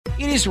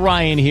It is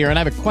Ryan here, and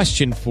I have a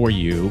question for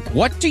you.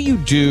 What do you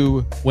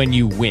do when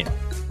you win?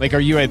 Like, are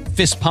you a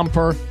fist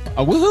pumper,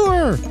 a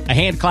woohooer, a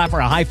hand clapper,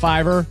 a high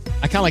fiver?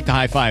 I kind of like the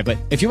high five, but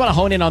if you want to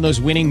hone in on those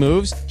winning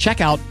moves,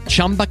 check out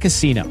Chumba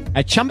Casino.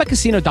 At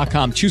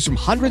ChumbaCasino.com, choose from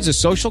hundreds of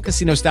social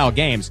casino style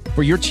games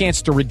for your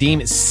chance to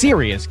redeem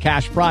serious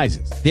cash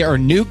prizes. There are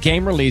new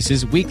game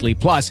releases weekly,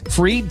 plus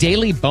free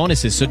daily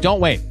bonuses. So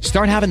don't wait.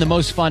 Start having the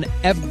most fun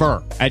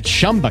ever at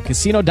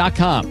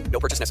ChumbaCasino.com. No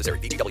purchase necessary.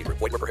 VGW Group.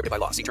 Void where prohibited by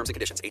law. See terms and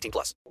conditions.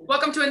 18+.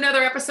 Welcome to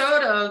another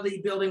episode of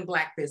the Building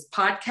Black Biz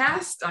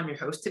Podcast. I'm your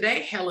host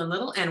today, Helen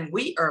Little, and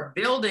we are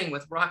building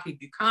with Rocky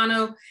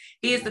Bucano.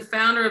 He is the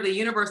founder of the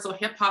Universal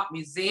Hip Hop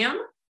Museum.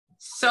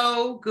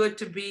 So good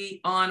to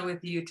be on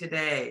with you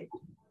today.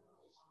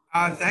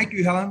 Thank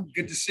you, Helen.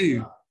 Good to see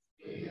you.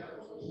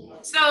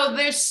 So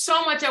there's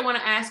so much I want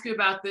to ask you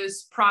about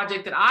this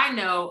project that I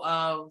know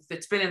of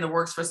that's been in the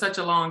works for such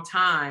a long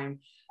time.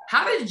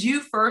 How did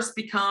you first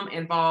become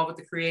involved with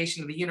the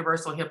creation of the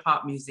Universal Hip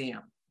Hop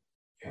Museum?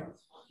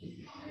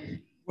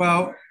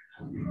 Well,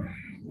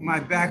 my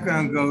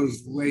background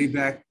goes way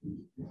back.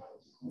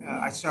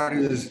 I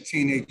started as a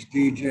teenage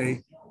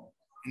DJ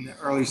in the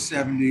early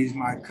 70s.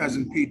 My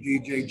cousin Pete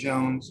DJ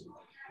Jones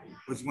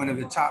was one of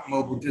the top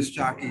mobile disc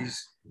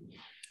jockeys.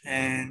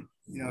 And,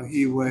 you know,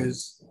 he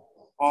was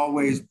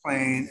always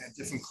playing at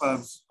different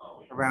clubs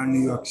around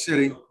New York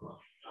City.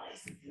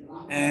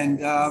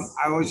 And I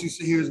always used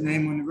to hear his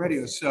name on the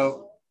radio.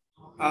 So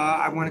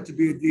I wanted to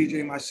be a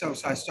DJ myself.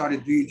 So I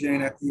started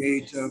DJing at the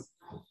age of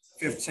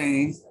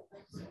 15.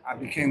 I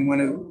became one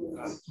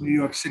of New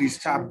York City's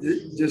top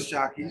disc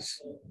jockeys,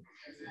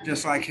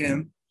 just like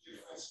him.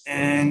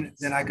 And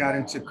then I got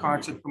into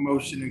concert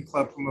promotion and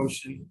club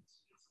promotion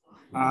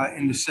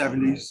in the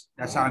 70s.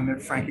 That's how I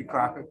met Frankie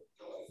Crocker.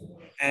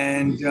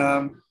 And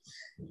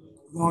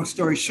long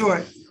story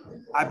short,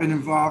 I've been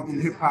involved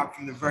in hip hop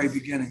from the very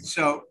beginning.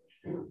 So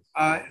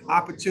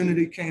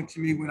opportunity came to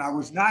me when I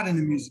was not in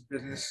the music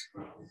business.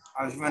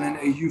 I was running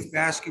a youth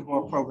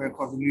basketball program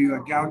called the New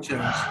York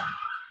Gauchos.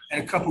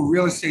 And a couple of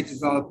real estate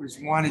developers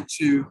wanted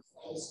to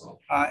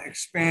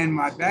expand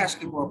my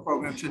basketball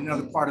program to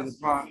another part of the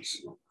Bronx.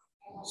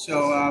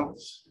 So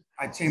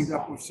I teamed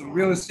up with some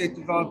real estate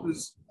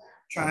developers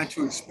trying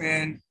to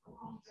expand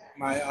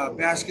my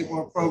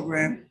basketball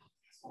program.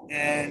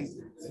 And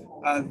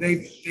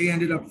they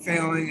ended up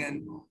failing,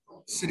 and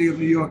the city of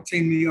New York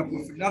teamed me up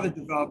with another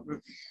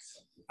developer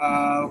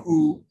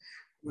who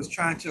was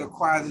trying to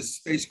acquire this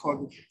space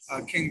called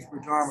the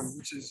Kingsbridge Armory,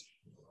 which is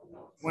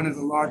one of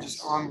the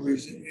largest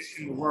armories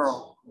in the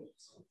world.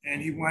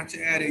 And he wanted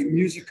to add a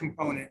music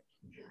component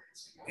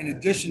in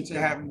addition to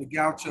having the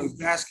Gauchos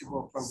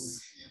basketball program.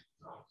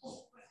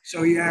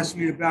 So he asked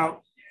me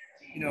about,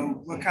 you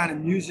know, what kind of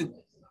music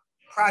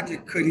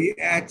project could he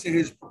add to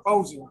his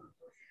proposal.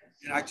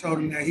 And I told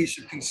him that he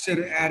should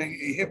consider adding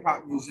a hip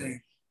hop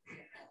museum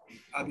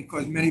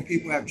because many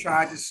people have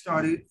tried to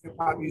start a hip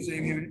hop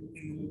museum here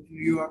in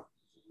New York.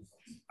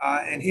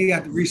 And he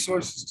had the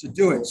resources to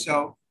do it.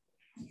 So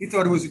he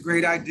thought it was a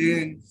great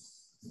idea. And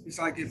it's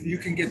like, if you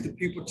can get the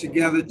people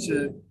together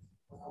to,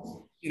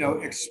 you know,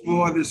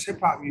 explore this hip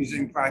hop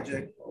museum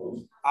project,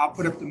 I'll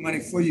put up the money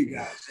for you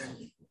guys.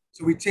 And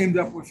so we teamed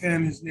up with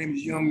him. His name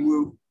is Young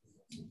Woo.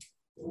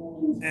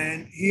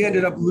 And he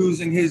ended up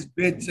losing his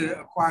bid to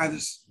acquire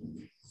this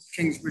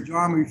Kingsbridge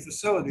Armory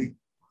facility.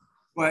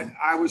 But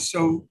I was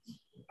so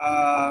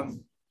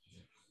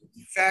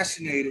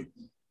fascinated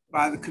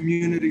by the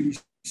community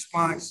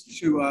response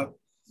to a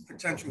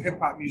potential hip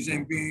hop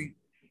museum being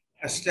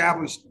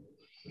established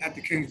at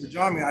the Kingsbridge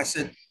Armory. I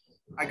said,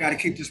 I got to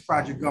keep this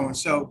project going.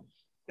 So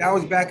that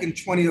was back in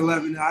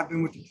 2011. And I've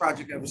been with the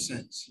project ever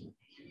since.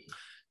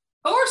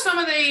 Who are some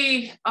of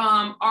the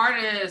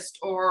artists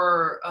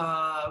or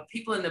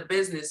people in the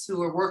business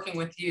who are working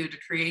with you to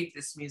create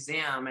this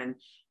museum, and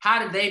how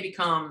did they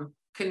become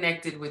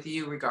connected with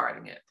you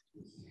regarding it?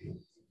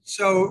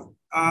 So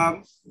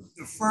the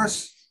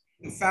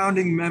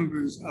founding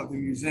members of the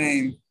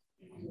museum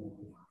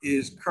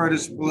is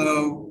Curtis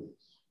Blow,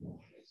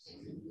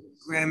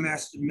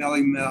 Grandmaster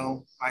Melly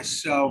Mel,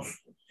 myself,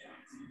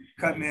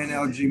 Cutman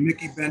LG,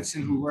 Mickey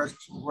Benson, who works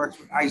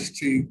with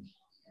Ice-T,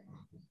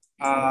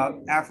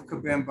 Africa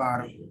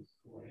Bambaataa,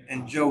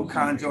 and Joe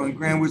Conjo, and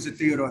Grand Wizard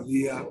Theodore,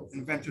 the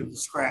inventor of the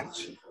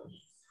scratch.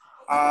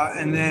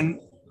 And then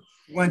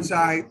once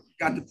I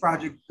got the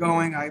project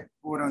going, I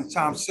brought on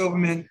Tom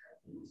Silverman,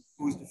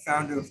 who's the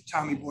founder of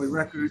Tommy Boy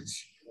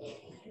Records.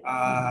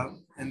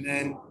 And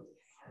then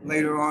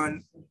later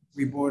on,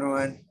 we brought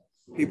on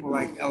people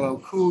like LL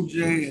Cool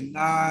J and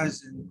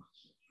Nas,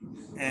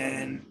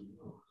 and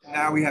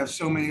now we have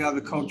so many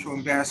other cultural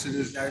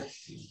ambassadors that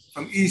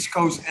from East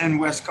Coast and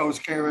West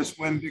Coast, KRS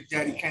One, Big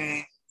Daddy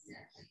Kane,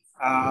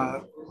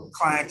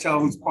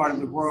 clientele who's part of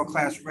the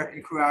world-class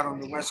wrecking crew out on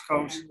the West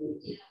Coast.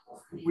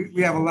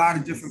 We have a lot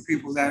of different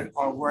people that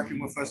are working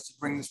with us to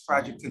bring this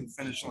project to the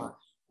finish line.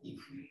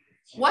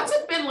 What's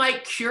it been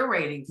like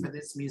curating for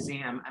this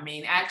museum? I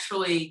mean,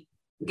 actually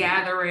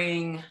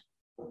gathering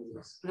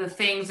the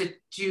things that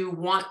you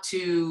want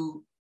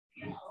to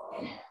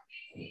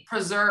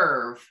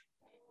preserve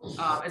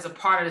as a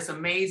part of this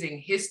amazing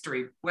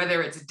history,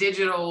 whether it's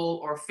digital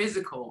or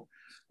physical?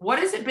 What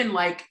has it been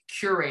like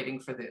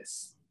curating for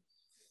this?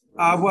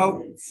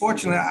 Well,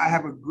 fortunately, I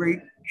have a great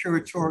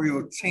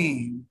curatorial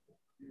team.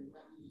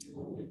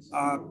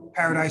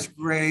 Paradise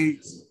Gray,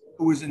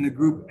 who was in the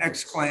group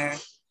X Clan,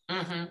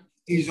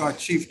 he's our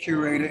chief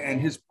curator, and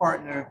his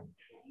partner,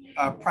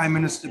 Prime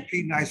Minister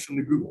Pete Nice from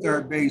the group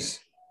Third Base.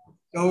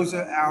 Those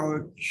are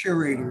our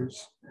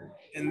curators,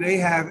 and they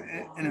have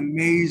an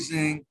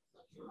amazing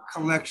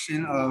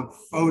collection of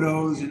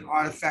photos and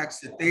artifacts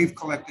that they've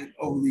collected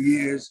over the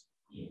years,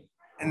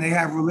 and they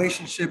have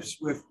relationships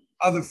with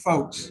other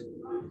folks.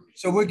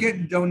 So we're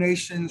getting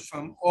donations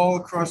from all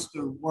across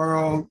the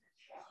world.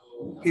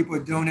 People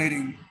are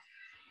donating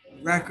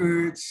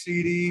records,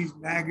 CDs,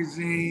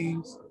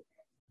 magazines,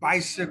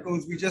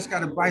 bicycles. We just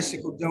got a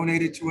bicycle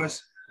donated to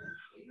us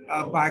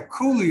by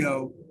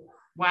Coolio.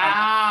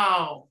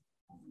 Wow.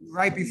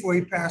 Right before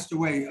he passed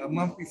away, a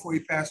month before he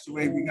passed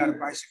away, we got a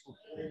bicycle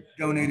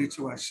donated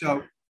to us.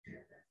 So,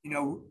 you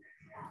know,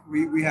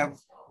 we have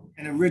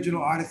an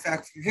original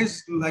artifact from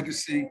his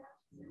legacy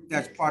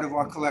that's part of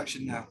our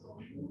collection now.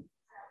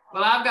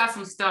 Well, I've got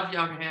some stuff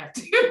y'all can have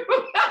too.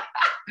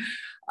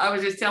 I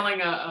was just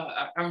telling,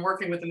 I'm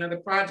working with another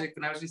project,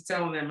 and I was just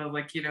telling them, I was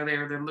like, you know,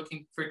 they're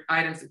looking for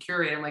items to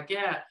curate. I'm like,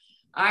 yeah,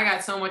 I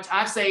got so much,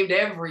 I've saved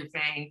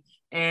everything.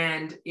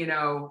 And, you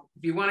know,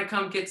 if you want to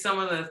come get some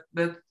of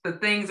the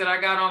things that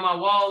I got on my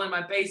wall in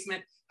my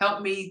basement,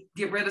 help me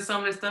get rid of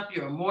some of this stuff,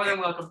 you're more than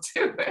welcome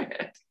to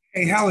it.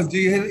 Hey, Helen, do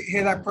you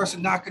hear that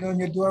person knocking on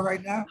your door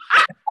right now?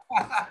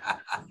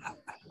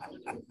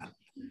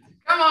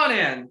 Come on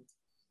in.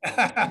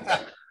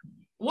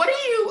 What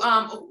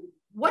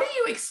do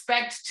you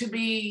expect to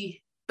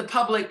be the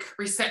public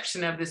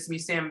reception of this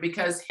museum?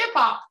 Because hip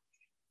hop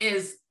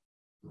is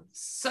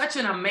such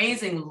an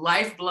amazing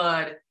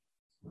lifeblood,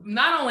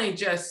 not only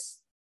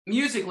just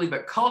musically,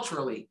 but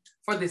culturally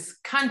for this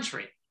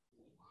country.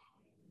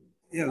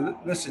 Yeah,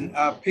 listen,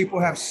 people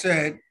have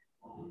said,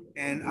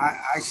 and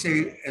I say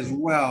it as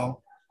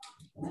well,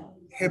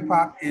 hip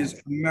hop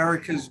is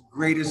America's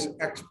greatest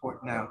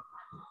export now.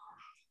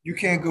 You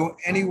can't go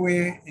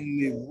anywhere in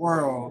the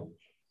world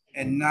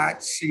and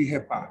not see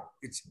hip hop.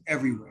 It's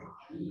everywhere.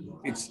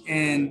 It's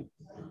in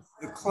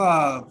the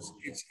clubs,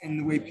 it's in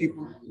the way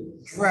people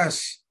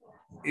dress,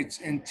 it's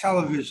in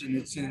television,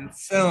 it's in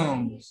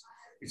films,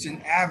 it's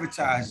in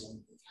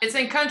advertising. It's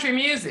in country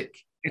music.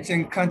 It's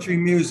in country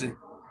music.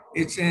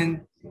 It's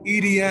in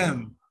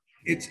EDM.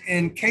 It's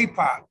in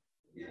K-pop.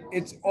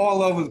 It's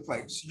all over the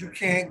place. You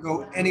can't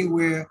go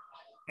anywhere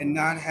and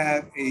not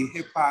have a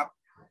hip hop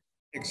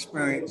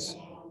experience.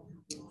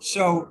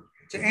 So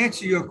to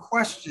answer your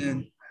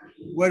question,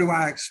 what do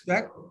I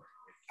expect?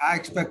 I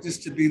expect this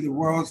to be the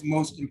world's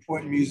most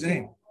important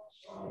museum.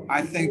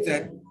 I think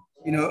that,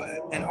 you know,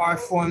 an art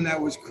form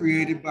that was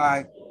created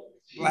by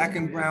Black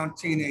and brown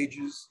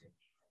teenagers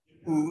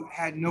who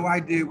had no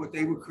idea what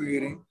they were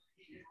creating.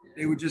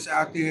 They were just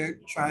out there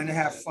trying to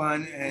have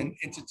fun and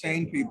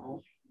entertain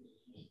people.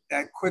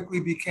 That quickly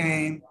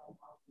became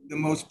the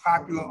most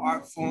popular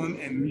art form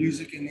and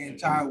music in the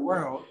entire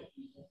world.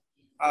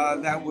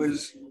 That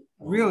was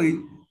really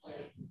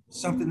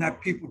something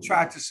that people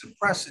tried to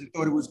suppress and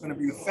thought it was going to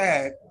be a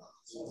fad.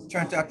 It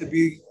turned out to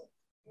be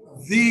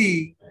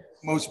the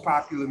most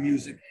popular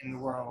music in the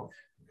world.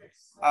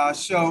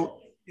 So,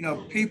 you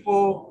know,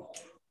 people,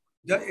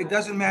 it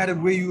doesn't matter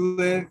where you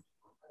live.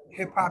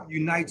 Hip hop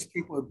unites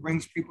people, it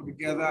brings people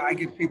together. I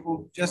get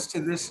people just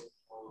to this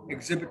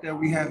exhibit that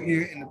we have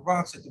here in the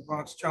Bronx at the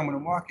Bronx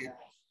Terminal Market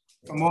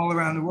from all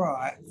around the world.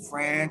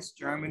 France,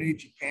 Germany,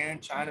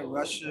 Japan, China,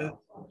 Russia,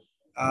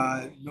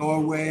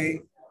 Norway,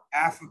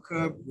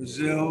 Africa,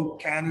 Brazil,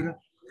 Canada.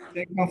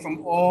 They come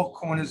from all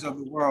corners of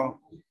the world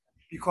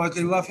because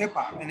they love hip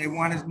hop and they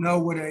want to know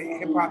what a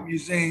hip hop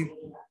museum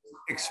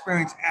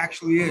experience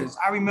actually is.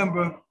 I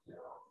remember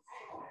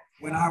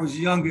when I was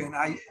younger,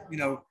 and you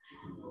know,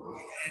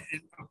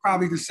 and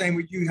probably the same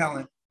with you,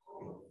 Helen,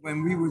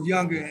 when we were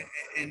younger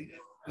and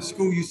the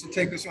school used to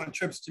take us on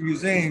trips to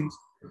museums,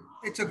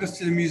 they took us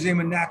to the Museum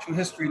of Natural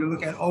History to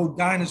look at old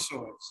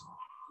dinosaurs.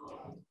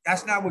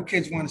 That's not what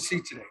kids want to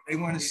see today. They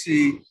want to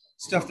see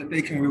stuff that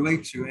they can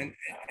relate to. And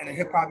a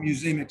hip hop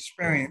museum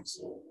experience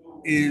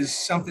is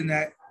something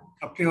that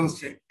appeals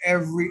to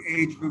every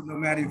age group, no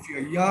matter if you're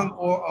young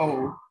or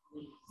old,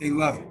 they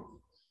love it.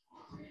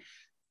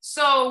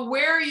 So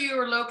where you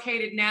are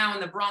located now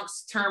in the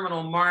Bronx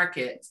Terminal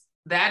Market,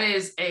 that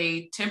is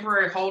a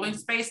temporary holding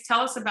space.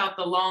 Tell us about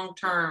the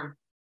long-term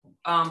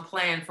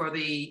plan for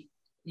the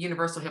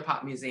Universal Hip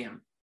Hop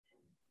Museum.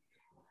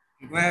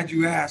 I'm glad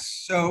you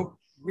asked. So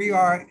we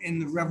are in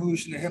the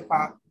revolution of hip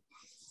hop.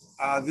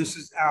 This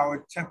is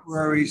our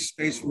temporary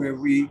space where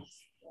we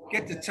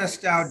get to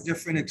test out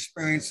different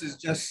experiences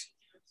just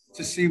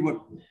to see what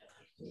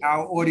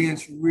our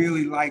audience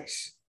really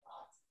likes.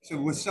 So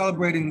we're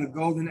celebrating the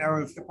golden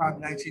era of hip hop,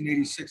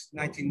 1986 to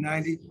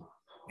 1990,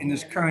 in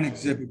this current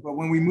exhibit. But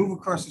when we move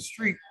across the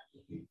street,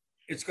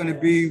 it's going to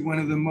be one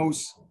of the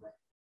most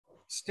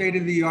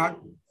state-of-the-art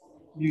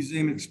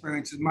museum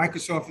experiences.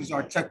 Microsoft is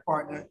our tech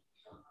partner.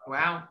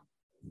 Wow.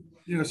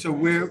 So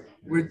we're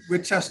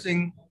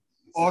testing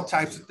all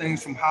types of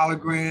things from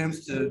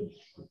holograms to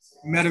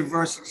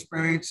metaverse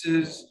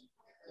experiences.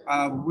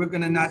 We're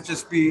going to not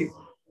just be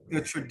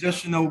the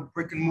traditional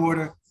brick and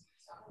mortar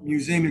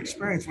museum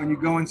experience. When you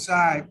go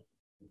inside,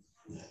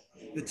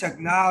 the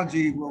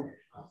technology will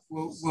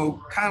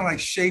kind of like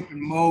shape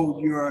and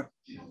mold your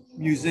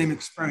museum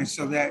experience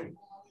so that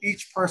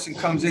each person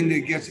comes in there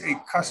gets a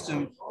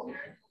custom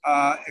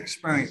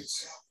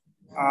experience.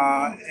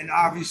 And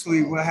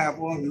obviously we'll have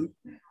all the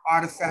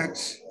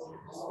artifacts,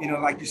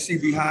 like you see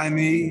behind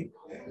me,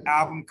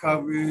 album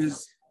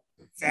covers,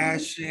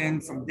 fashion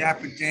from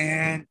Dapper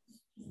Dan,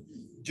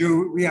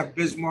 jewelry. We have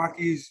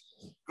Bismarck's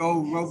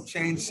gold rope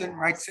chain sitting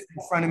in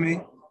front of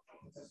me.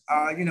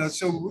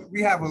 So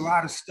we have a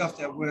lot of stuff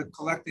that we're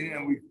collecting,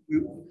 and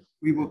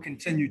we will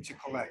continue to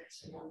collect.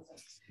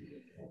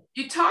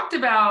 You talked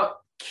about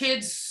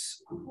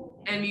kids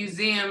and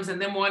museums and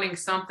them wanting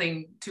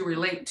something to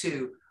relate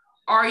to.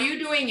 Are you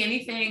doing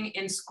anything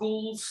in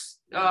schools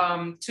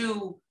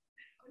to,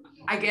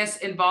 I guess,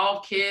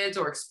 involve kids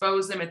or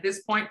expose them at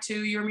this point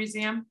to your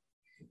museum?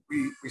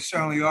 We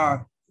certainly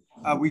are.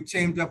 We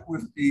teamed up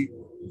with the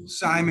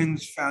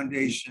Simons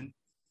Foundation,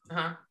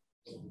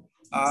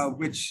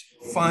 which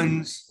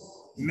funds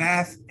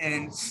math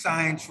and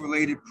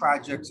science-related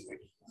projects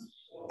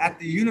at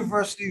the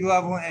university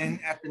level and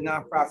at the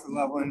nonprofit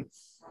level. And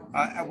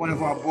at one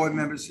of our board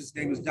members, his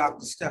name is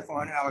Dr.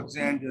 Stefan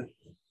Alexander,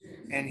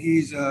 and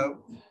he's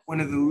one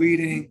of the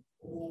leading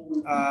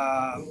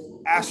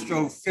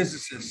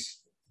astrophysicists.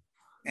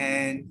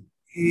 And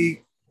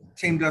he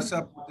teamed us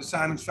up with the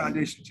Simons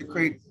Foundation to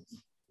create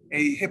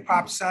a hip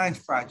hop science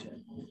project.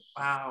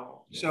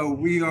 Wow. So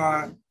we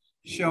are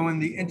showing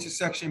the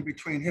intersection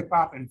between hip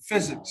hop and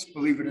physics,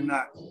 believe it or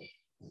not.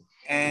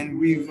 And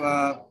we've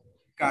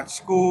got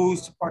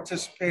schools to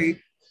participate.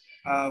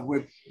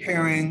 We're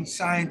pairing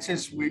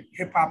scientists with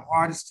hip hop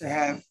artists to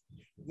have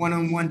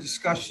one-on-one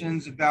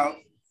discussions about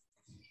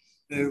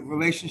the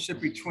relationship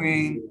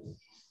between,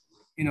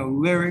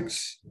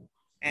 lyrics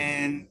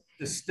and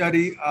the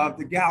study of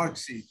the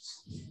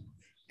galaxies.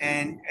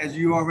 And as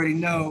you already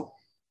know,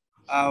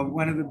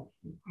 one of the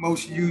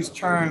most used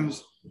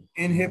terms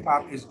in hip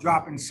hop is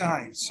dropping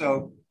science.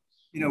 So,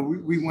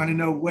 we want to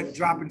know what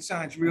dropping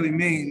science really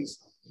means.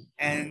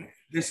 And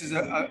this is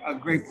a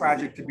great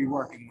project to be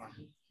working on.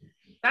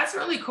 That's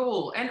really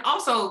cool. And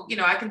also,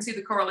 I can see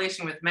the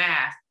correlation with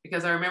math,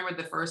 because I remember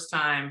the first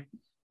time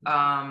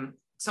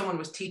someone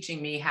was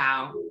teaching me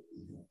how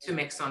to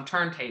mix on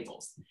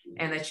turntables,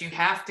 and that you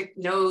have to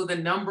know the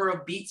number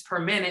of beats per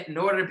minute in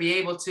order to be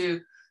able to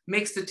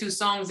mix the two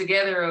songs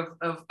together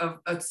of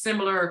a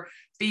similar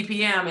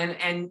BPM.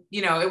 And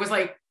it was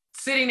like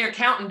sitting there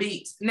counting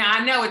beats. Now,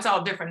 I know it's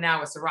all different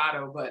now with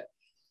Serato, but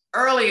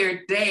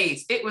earlier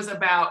days, it was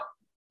about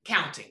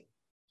counting.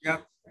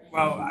 Yep.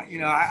 Well,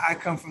 I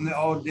come from the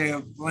old day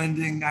of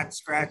blending, not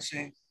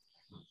scratching.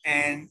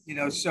 And,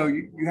 so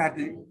you had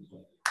to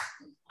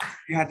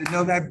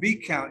know that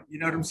beat count, you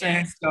know what I'm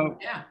saying? Yes. So,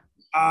 yeah.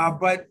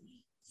 But,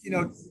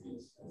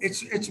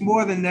 it's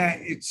more than that.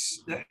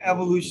 It's the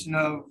evolution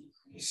of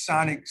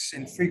sonics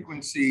and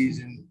frequencies,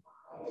 and,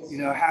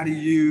 how to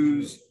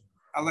use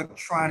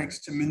electronics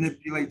to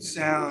manipulate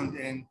sound,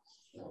 and,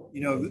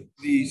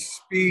 the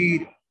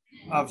speed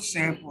of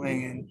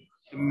sampling and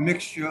the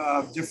mixture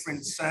of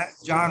different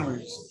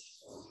genres.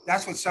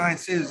 That's what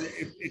science is.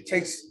 It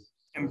takes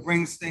and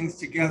brings things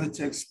together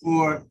to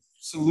explore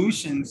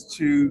solutions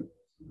to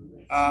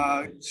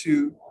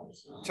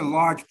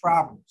large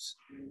problems.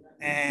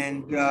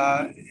 And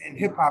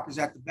hip hop is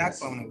at the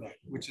backbone of that,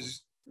 which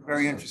is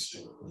very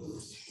interesting.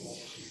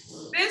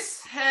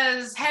 This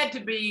has had to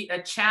be a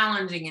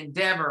challenging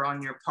endeavor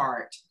on your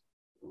part.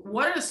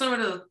 What are some of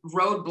the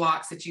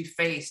roadblocks that you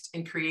faced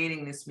in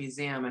creating this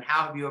museum, and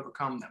how have you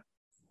overcome them?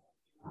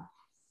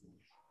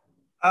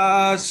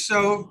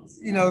 So,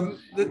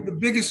 the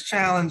biggest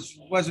challenge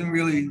wasn't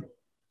really,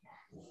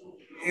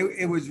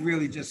 it was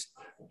really just,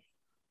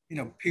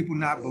 people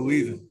not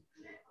believing.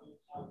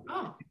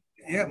 Oh.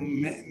 Yeah,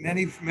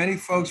 many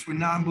folks were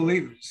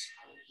non-believers.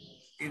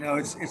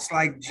 It's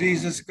like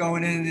Jesus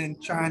going in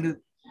and trying to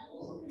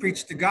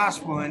preach the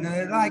gospel, and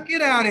they're like,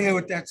 get out of here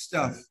with that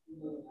stuff.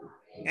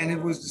 And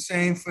it was the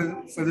same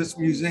for this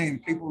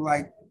museum. People were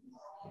like,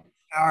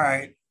 all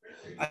right,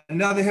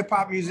 another hip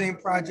hop museum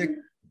project,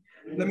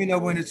 let me know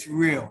when it's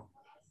real.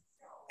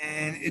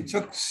 And it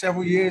took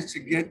several years to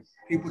get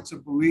people to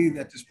believe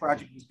that this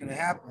project was going to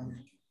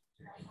happen.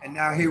 And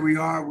now here we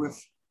are with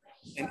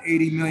an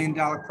 $80 million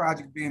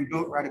project being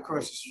built right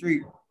across the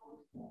street.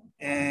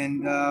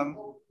 And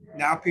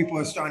now people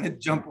are starting to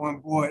jump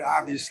on board.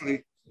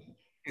 Obviously,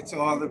 it's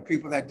all the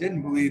people that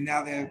didn't believe.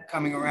 Now they're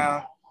coming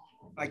around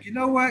like, you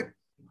know what?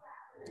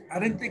 I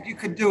didn't think you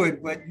could do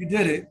it, but you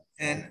did it.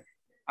 And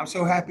I'm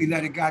so happy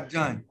that it got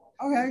done.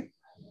 Okay.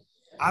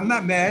 I'm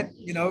not mad,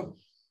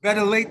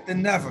 better late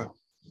than never.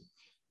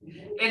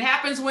 It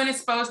happens when it's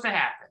supposed to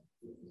happen.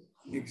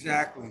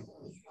 Exactly.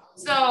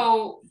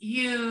 So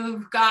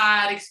you've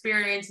got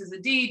experience as a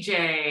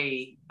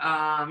DJ,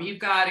 you've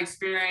got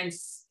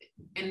experience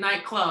in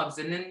nightclubs,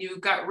 and then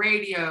you've got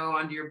radio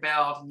under your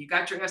belt, and you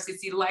got your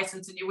FCC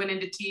license, and you went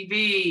into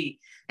TV,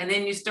 and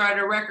then you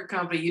started a record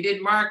company. You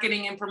did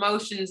marketing and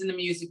promotions in the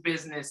music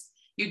business.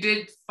 You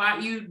did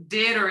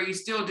or you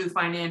still do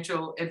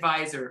financial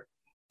advisor.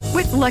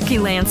 With Lucky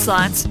Land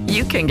Slots,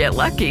 you can get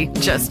lucky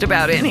just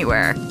about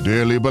anywhere.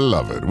 Dearly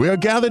beloved, we are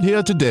gathered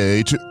here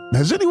today to...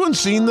 Has anyone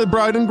seen the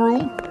bride and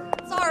groom?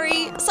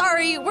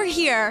 Sorry, we're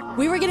here.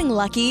 We were getting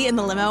lucky in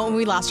the limo and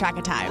we lost track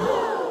of time.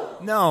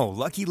 No,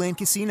 Lucky Land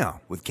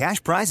Casino, with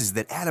cash prizes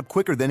that add up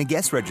quicker than a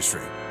guest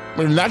registry.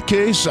 In that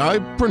case, I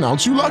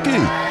pronounce you lucky.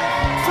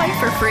 Play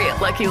for free at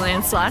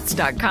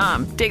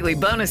LuckyLandSlots.com. Daily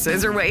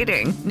bonuses are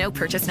waiting. No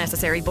purchase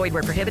necessary. Void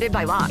where prohibited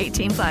by law.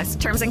 18+.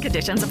 Terms and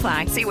conditions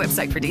apply. See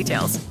website for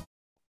details.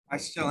 I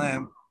still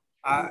am.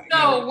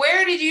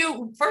 Where did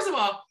you, first of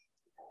all,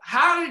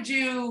 how did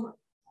you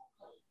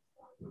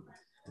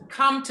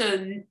come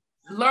to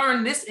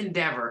learn this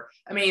endeavor?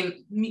 I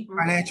mean,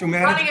 financial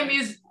management.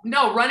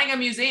 Running a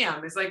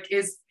museum is like,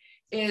 do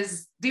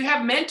you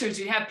have mentors?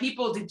 Do you have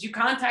people? Did you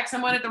contact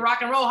someone at the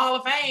Rock and Roll Hall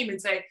of Fame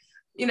and say,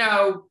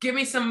 give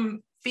me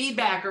some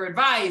feedback or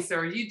advice,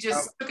 or you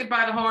just took it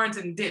by the horns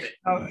and did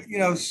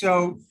it?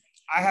 So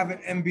I have an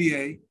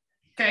MBA.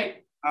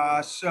 Okay.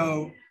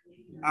 So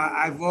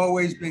I've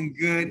always been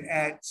good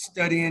at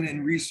studying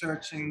and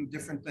researching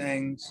different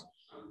things.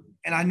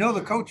 And I know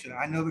the culture.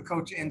 I know the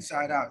culture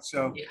inside out.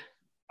 So,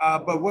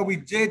 but what we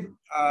did,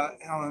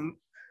 Helen,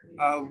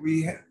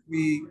 we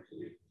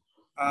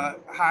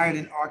hired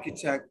an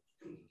architect.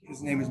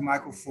 His name is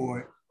Michael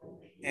Ford.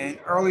 And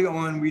early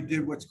on, we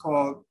did what's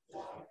called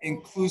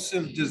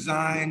inclusive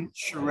design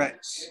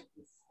charrettes.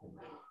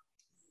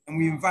 And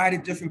we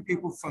invited different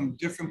people from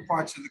different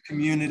parts of the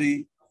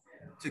community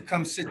to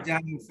come sit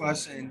down with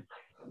us and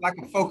like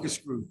a focus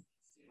group.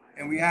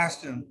 And we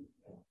asked them,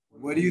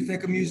 what do you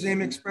think a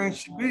museum experience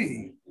should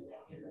be?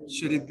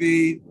 Should it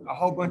be a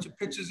whole bunch of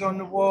pictures on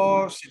the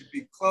wall? Should it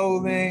be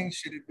clothing?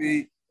 Should it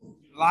be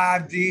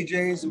live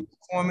DJs and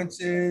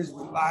performances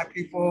with live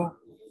people?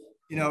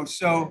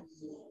 So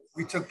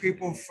we took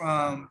people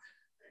from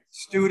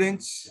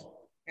students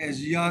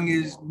as young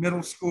as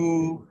middle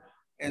school,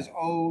 as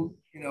old,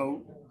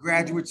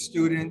 graduate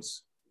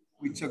students.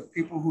 We took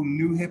people who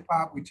knew hip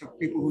hop. We took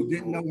people who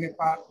didn't know hip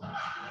hop.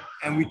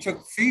 And we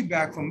took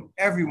feedback from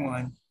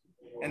everyone.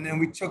 And then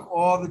we took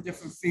all the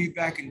different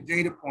feedback and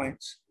data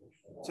points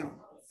to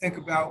think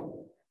about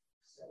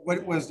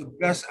what was the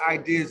best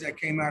ideas that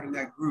came out of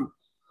that group.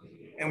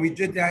 And we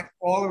did that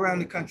all around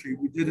the country.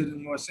 We did it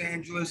in Los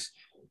Angeles.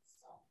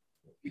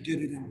 We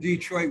did it in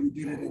Detroit. We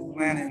did it in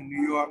Atlanta and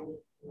New York,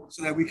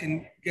 so that we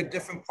can get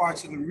different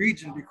parts of the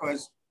region,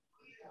 because,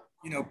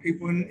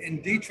 people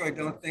in Detroit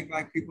don't think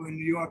like people in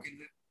New York, and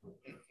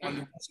on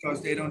the West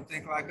Coast, they don't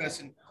think like us,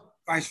 and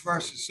vice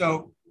versa.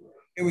 So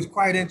it was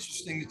quite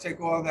interesting to take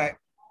all that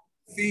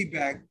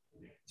feedback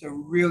to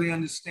really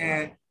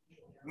understand,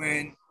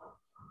 when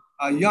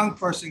a young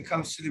person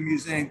comes to the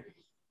museum,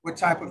 what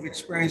type of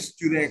experience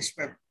do they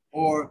expect?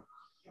 Or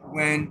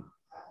when,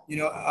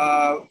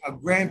 a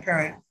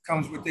grandparent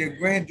comes with their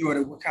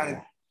granddaughter, what kind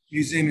of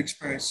museum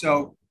experience?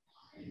 So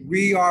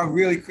we are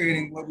really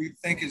creating what we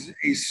think is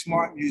a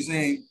smart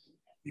museum,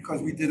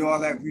 because we did all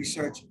that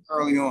research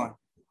early on.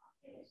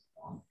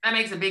 That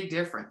makes a big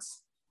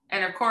difference.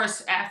 And of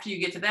course, after you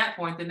get to that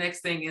point, the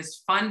next thing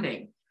is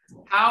funding.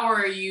 How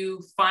are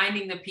you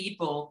finding the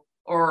people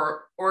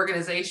or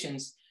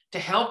organizations to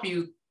help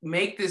you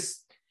make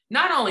this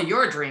not only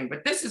your dream,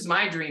 but this is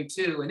my dream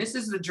too. And this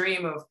is the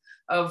dream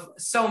of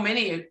so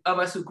many of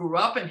us who grew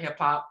up in hip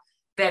hop,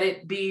 that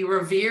it be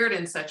revered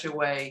in such a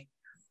way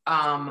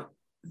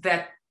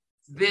that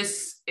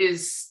this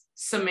is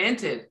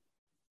cemented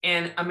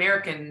in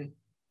American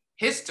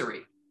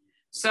history.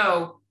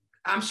 So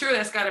I'm sure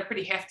that's got a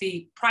pretty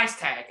hefty price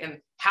tag. And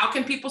how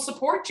can people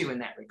support you in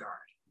that regard?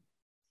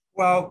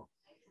 Well,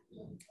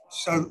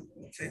 so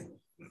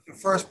the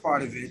first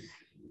part of it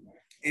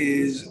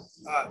is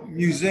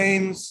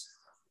museums,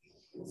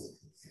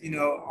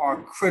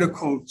 are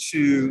critical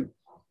to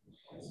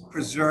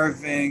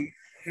preserving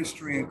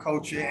history and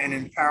culture and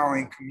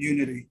empowering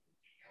community.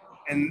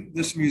 And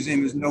this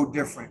museum is no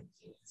different,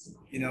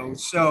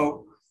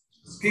 So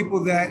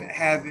people that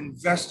have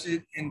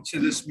invested into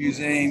this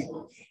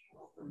museum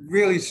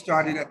really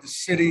started at the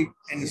city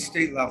and the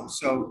state level.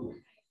 So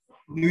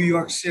New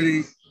York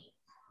City,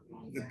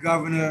 the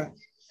governor,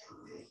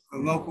 the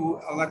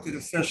local elected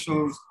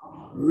officials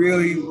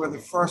really were the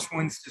first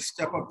ones to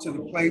step up to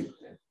the plate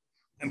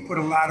and put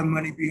a lot of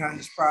money behind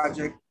this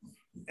project.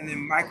 And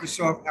then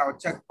Microsoft, our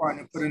tech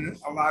partner, put in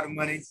a lot of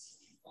money,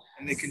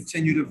 and they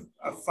continue to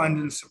fund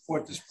and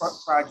support this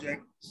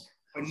project.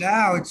 But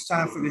now it's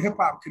time for the hip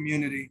hop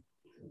community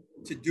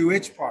to do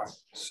its part.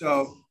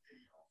 So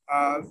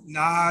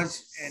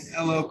Nas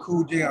and LL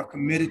Cool J are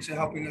committed to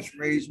helping us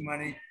raise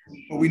money,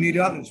 but we need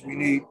others. We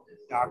need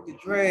Dr.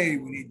 Dre,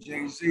 we need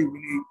Jay-Z, we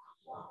need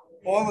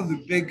all of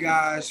the big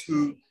guys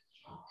who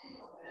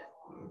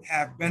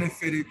have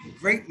benefited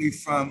greatly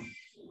from,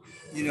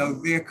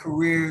 their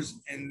careers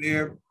and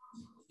their,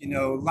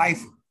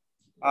 life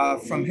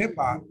from hip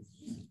hop,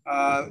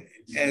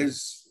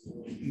 as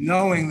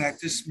knowing that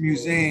this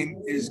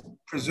museum is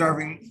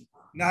preserving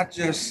not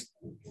just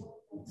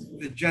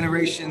the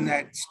generation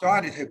that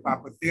started hip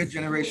hop, but their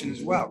generation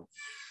as well.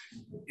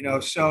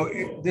 So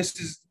this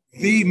is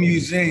the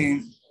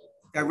museum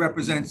that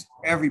represents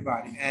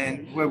everybody,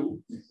 and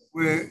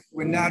we're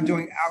now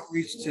doing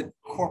outreach to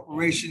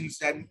corporations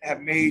that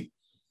have made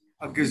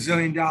 $1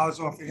 gazillion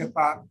off of hip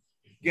hop,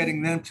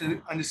 getting them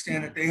to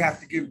understand that they have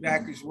to give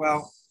back as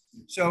well.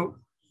 So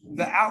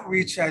the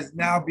outreach has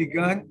now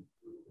begun.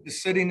 The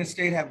city and the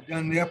state have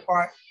done their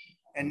part,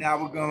 and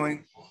now we're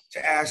going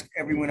to ask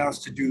everyone else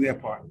to do their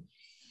part.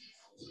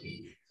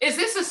 Is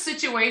this a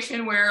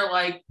situation where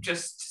like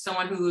just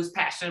someone who's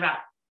passionate about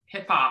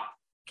hip hop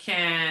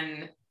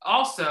can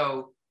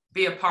also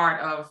be a part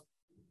of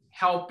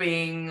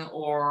helping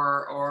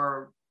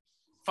or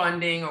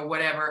funding or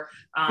whatever?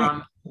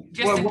 In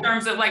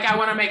terms of like, I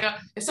want to make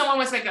if someone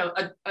wants to make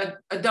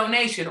a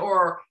donation,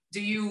 or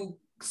do you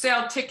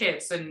sell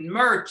tickets and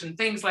merch and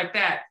things like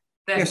that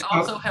yes,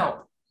 also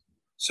help?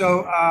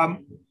 So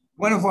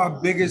one of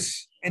our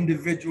biggest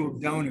individual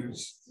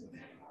donors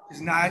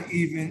is not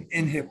even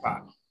in hip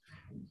hop.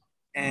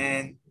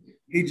 And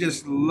he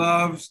just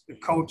loves the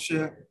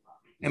culture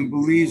and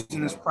believes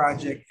in this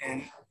project.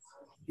 And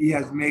he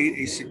has made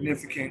a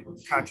significant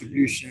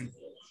contribution.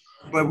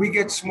 But we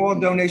get small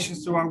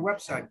donations through our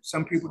website.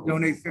 Some people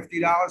donate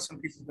 $50, some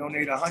people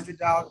donate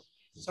 $100,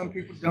 some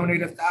people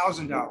donate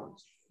 $1,000.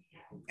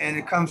 And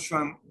it comes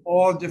from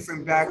all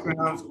different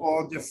backgrounds,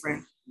 all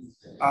different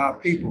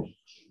people.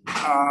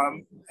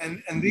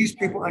 And these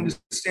people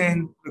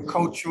understand the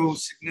cultural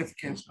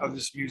significance of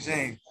this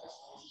museum.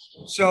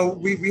 So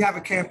we have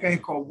a campaign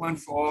called One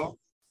for All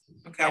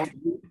that we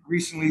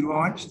recently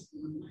launched.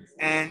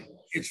 And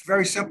it's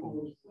very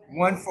simple.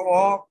 One for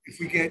all, if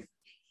we get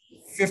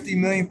 50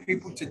 million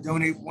people to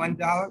donate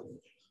 $1,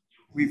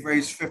 we've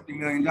raised $50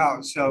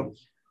 million. So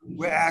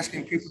we're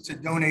asking people to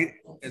donate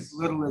as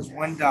little as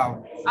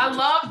 $1. I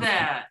love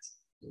that.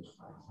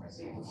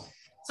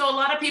 So a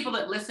lot of people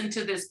that listen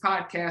to this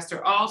podcast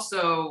are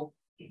also,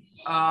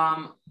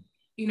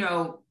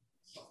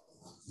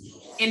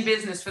 in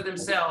business for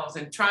themselves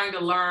and trying to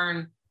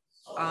learn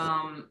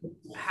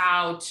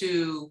how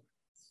to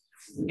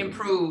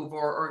improve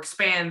or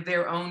expand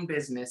their own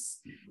business.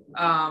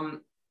 I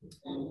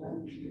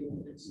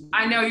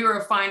know you're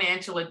a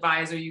financial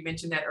advisor. You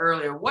mentioned that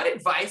earlier. What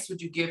advice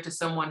would you give to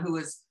someone who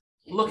is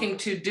looking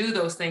to do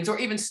those things or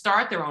even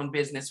start their own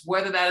business,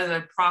 whether that is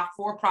a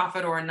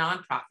for-profit or a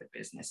nonprofit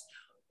business?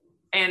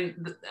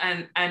 And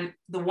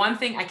the one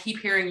thing I keep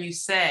hearing you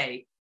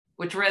say,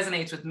 which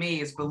resonates with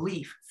me, is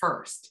belief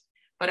first.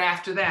 But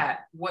after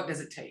that, what does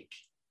it take?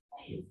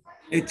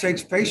 It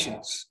takes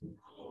patience.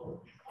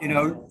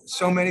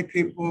 So many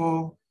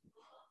people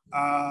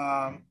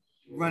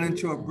run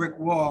into a brick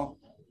wall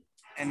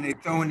and they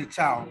throw in the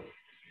towel.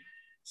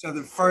 So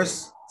the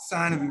first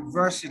sign of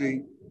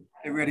adversity,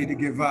 they're ready to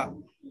give up.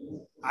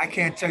 I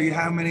can't tell you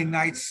how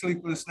many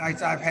sleepless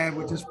nights I've had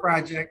with this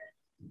project,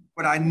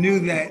 but I knew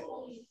that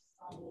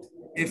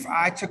if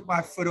I took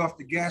my foot off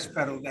the gas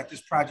pedal, that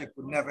this project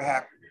would never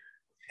happen.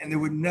 And there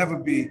would never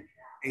be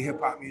a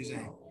hip hop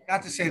museum.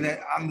 Not to say that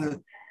I'm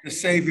the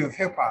savior of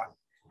hip hop.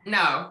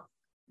 No.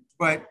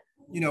 But,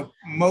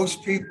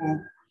 most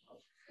people,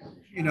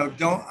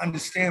 don't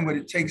understand what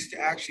it takes to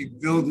actually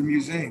build a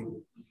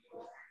museum.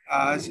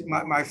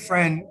 My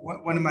friend,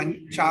 one of my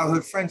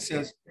childhood friends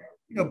says,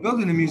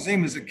 building a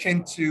museum is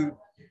akin to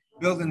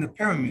building the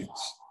pyramids.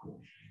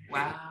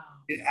 Wow.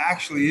 It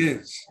actually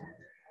is.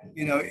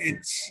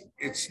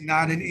 It's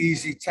not an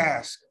easy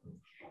task.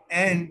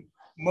 And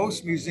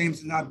most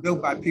museums are not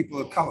built by people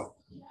of color.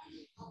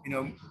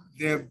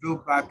 They're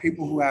built by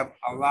people who have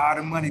a lot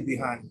of money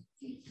behind them.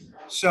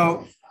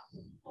 So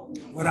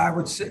what I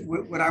would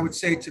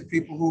say to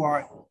people who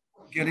are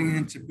getting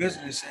into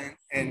business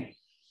and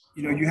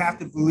you have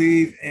to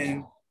believe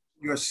in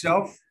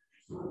yourself.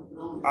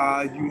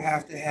 You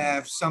have to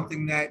have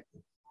something that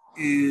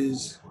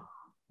is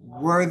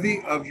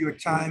worthy of your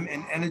time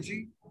and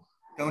energy.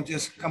 Don't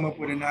just come up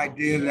with an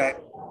idea that,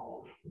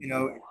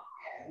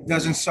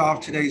 doesn't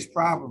solve today's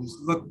problems.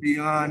 Look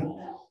beyond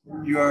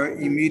your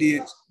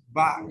immediate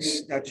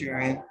box that you're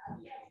in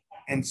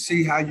and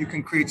see how you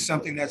can create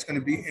something that's going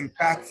to be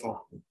impactful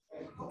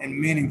and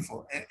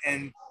meaningful.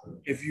 And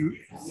if you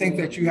think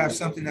that you have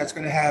something that's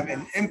going to have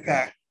an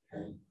impact,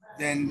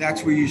 then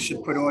that's where you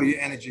should put all your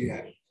energy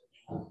at.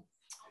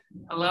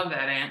 I love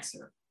that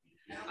answer.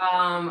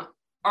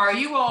 Are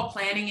you all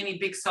planning any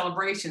big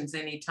celebrations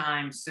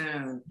anytime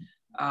soon?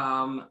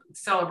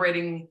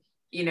 Celebrating,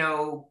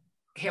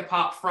 hip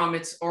hop from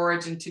its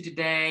origin to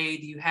today?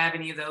 Do you have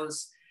any of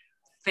those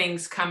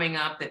things coming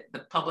up that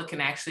the public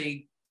can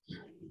actually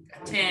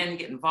attend,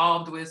 get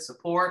involved with,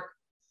 support?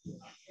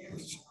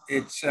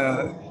 It's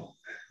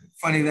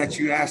funny that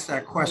you asked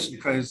that question,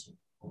 because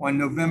on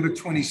November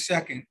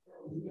 22nd,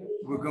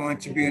 we're going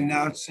to be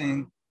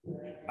announcing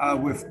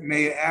with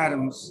Mayor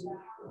Adams,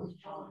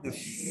 the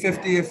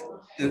 50th,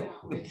 the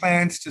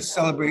plans to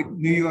celebrate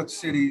New York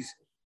City's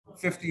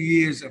 50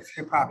 years of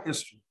hip hop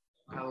history.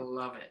 I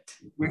love it.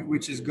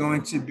 Which is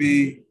going to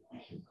be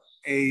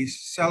a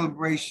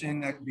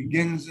celebration that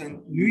begins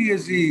on New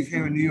Year's Eve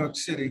here in New York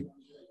City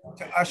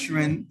to usher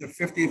in the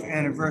 50th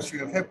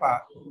anniversary of hip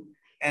hop,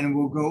 and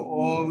will go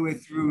all the way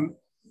through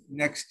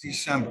next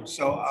December.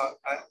 So a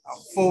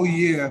full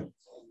year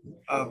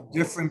of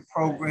different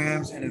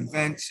programs and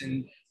events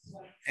and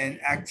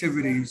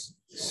activities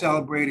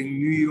celebrating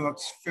New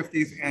York's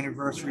 50th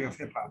anniversary of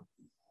hip hop.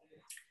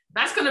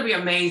 That's going to be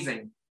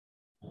amazing.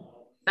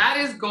 That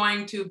is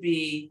going to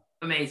be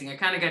amazing. I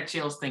kind of got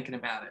chills thinking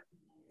about it.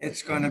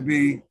 It's going to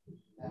be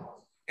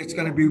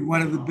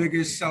one of the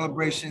biggest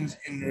celebrations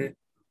in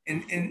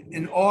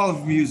all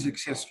of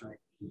music's history.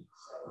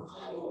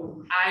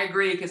 I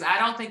agree, because I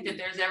don't think that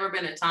there's ever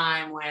been a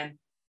time when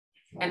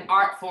a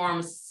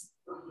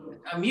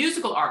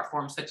musical art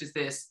form such as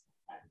this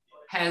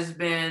has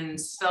been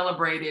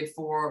celebrated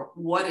for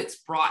what it's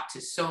brought to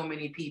so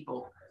many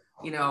people,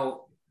 you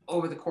know,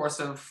 over the course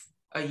of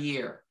a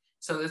year.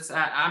 So it's,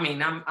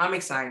 I'm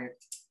excited.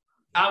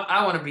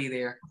 I want to be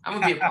there. I'm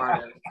gonna be a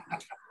part of it.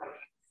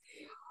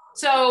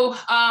 So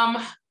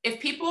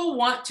if people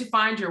want to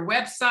find your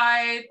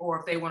website, or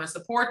if they want to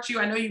support you,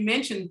 I know you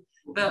mentioned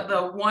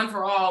the One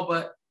for All,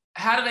 but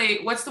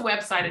what's the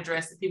website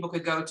address that people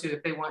could go to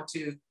if they want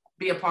to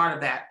be a part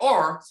of that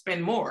or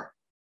spend more?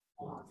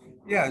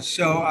 Yeah,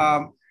 so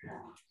our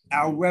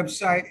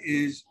website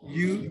is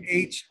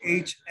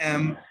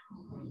uhhm.org.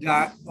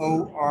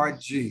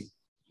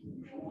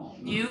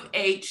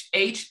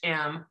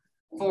 UHHM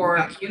for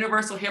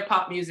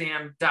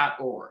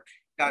universalhiphopmuseum.org.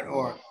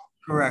 .org,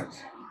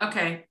 correct.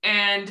 Okay,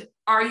 and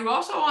are you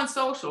also on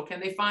social?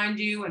 Can they find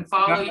you and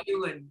follow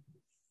you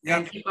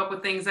and keep up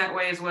with things that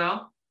way as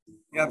well?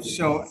 Yep,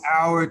 so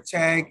our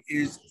tag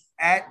is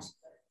at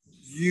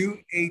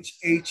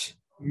UHH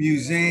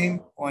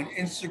Museum on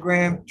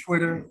Instagram,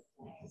 Twitter,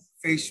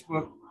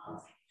 Facebook,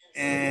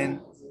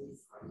 and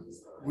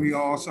we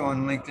are also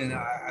on LinkedIn,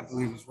 I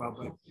believe as well,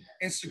 but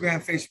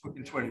Instagram, Facebook,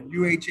 and Twitter,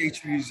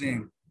 UHH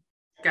Museum.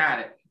 Got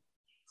it.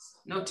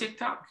 No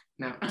TikTok?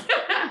 No.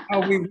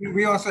 Oh,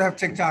 we also have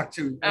TikTok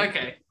too.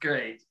 Okay,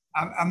 great.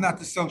 I'm not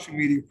the social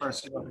media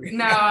person.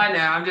 No, I know.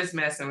 I'm just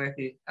messing with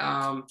you.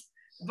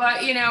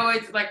 But you know,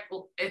 it's like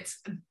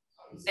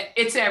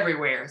it's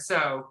everywhere.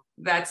 So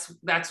that's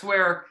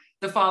where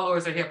the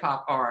followers of hip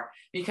hop are,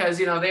 because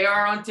you know they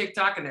are on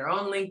TikTok and they're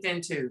on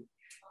LinkedIn too.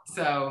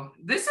 So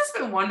this has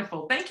been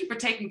wonderful. Thank you for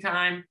taking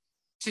time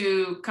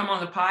to come on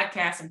the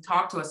podcast and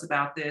talk to us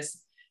about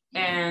this.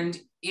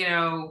 And you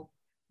know,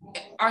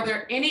 are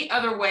there any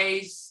other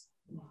ways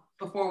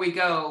before we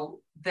go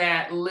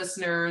that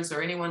listeners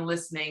or anyone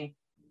listening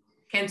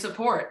can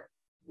support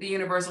the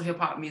Universal Hip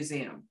Hop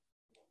Museum?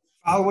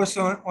 Follow us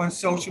on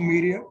social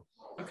media.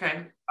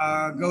 Okay.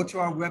 Go to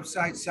our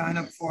website, sign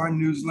up for our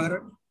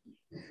newsletter.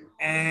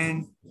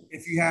 And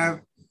if you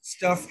have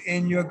stuff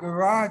in your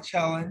garage,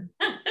 Helen.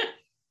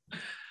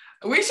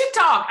 We should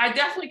talk. I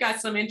definitely got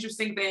some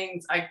interesting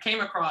things. I came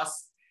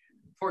across,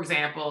 for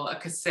example, a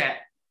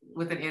cassette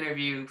with an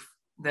interview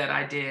that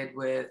I did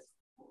with,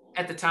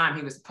 at the time,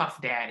 he was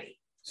Puff Daddy.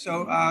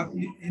 So,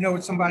 you know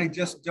what somebody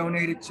just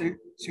donated to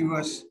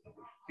us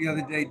the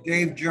other day?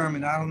 Dave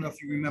German. I don't know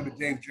if you remember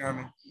Dave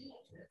German.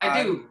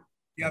 I do.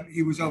 Yep,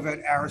 he was over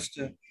at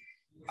Arista.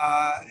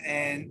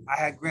 And I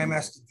had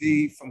Grandmaster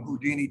D from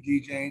Houdini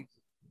DJing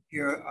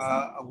here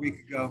a week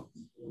ago.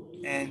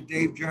 And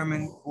Dave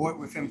German brought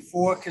with him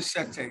 4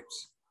 cassette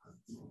tapes.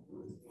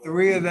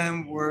 3 of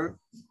them were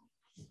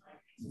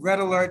Red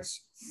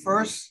Alert's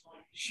first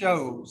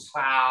shows.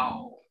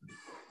 Wow.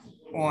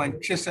 On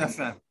Kiss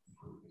FM.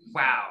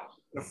 Wow.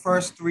 The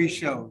first 3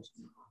 shows,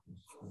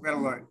 Red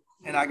Alert.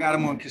 And I got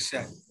them on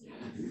cassette.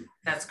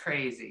 That's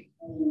crazy.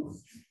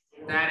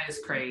 That is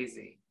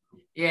crazy.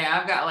 Yeah,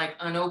 I've got like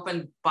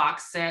unopened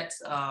box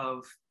sets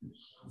of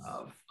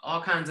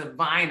all kinds of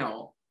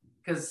vinyl,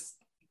 because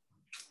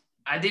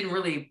I didn't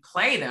really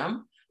play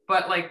them,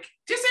 but like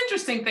just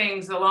interesting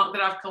things that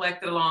I've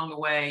collected along the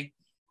way.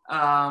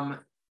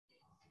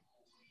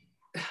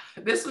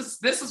 This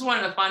was one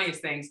of the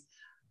funniest things.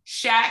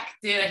 Shaq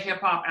did a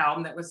hip hop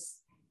album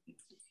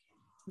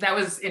that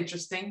was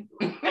interesting.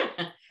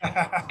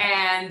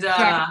 And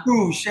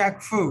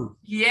Shaq Fu.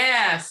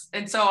 Yes.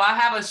 And so I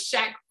have a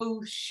Shaq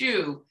Fu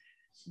shoe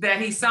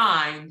that he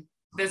signed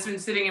that's been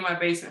sitting in my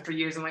basement for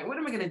years. I'm like, what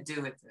am I going to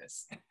do with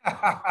this?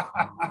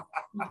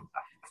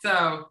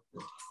 So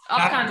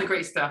all kinds of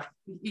great stuff.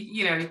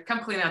 You know, come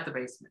clean out the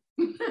basement.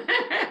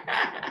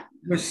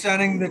 We're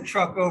sending the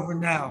truck over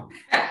now.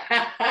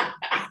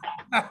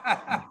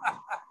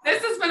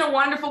 This has been a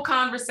wonderful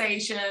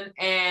conversation.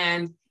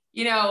 And,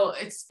 you know,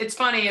 it's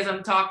funny as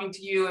I'm talking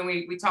to you, and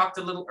we talked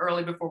a little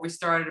early before we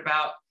started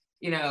about,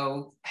 you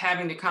know,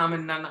 having the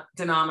common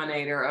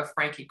denominator of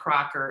Frankie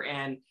Crocker.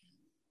 And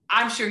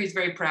I'm sure he's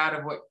very proud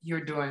of what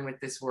you're doing with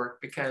this work,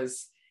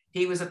 because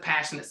he was a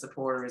passionate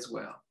supporter as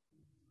well.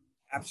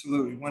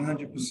 Absolutely,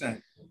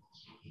 100%.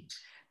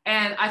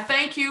 And I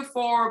thank you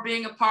for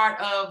being a part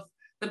of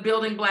the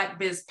Building Black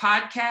Biz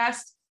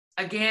podcast.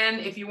 Again,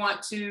 if you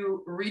want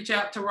to reach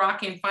out to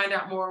Rocky and find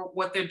out more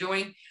what they're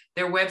doing,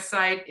 their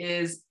website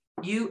is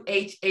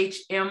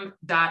uhhm.org.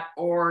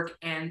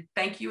 And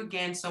thank you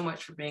again so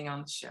much for being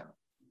on the show.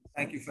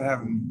 Thank you for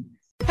having me.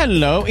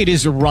 Hello, it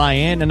is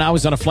Ryan, and I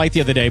was on a flight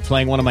the other day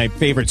playing one of my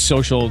favorite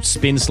social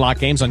spin slot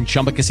games on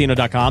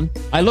ChumbaCasino.com.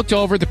 I looked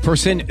over at the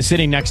person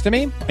sitting next to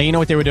me, and you know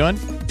what they were doing?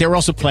 They were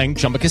also playing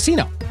Chumba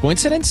Casino.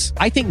 Coincidence?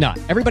 I think not.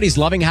 Everybody's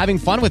loving having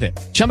fun with it.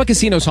 Chumba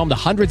Casino is home to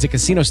hundreds of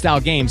casino-style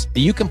games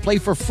that you can play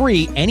for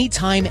free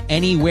anytime,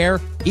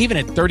 anywhere, even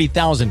at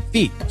 30,000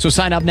 feet. So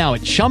sign up now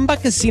at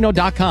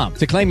ChumbaCasino.com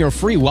to claim your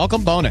free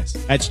welcome bonus.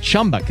 That's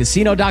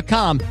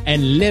ChumbaCasino.com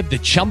and live the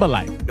Chumba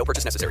life. No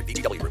purchase necessary.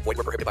 VGW Group. Void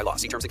where prohibited by law.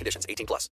 See terms and conditions. 18+.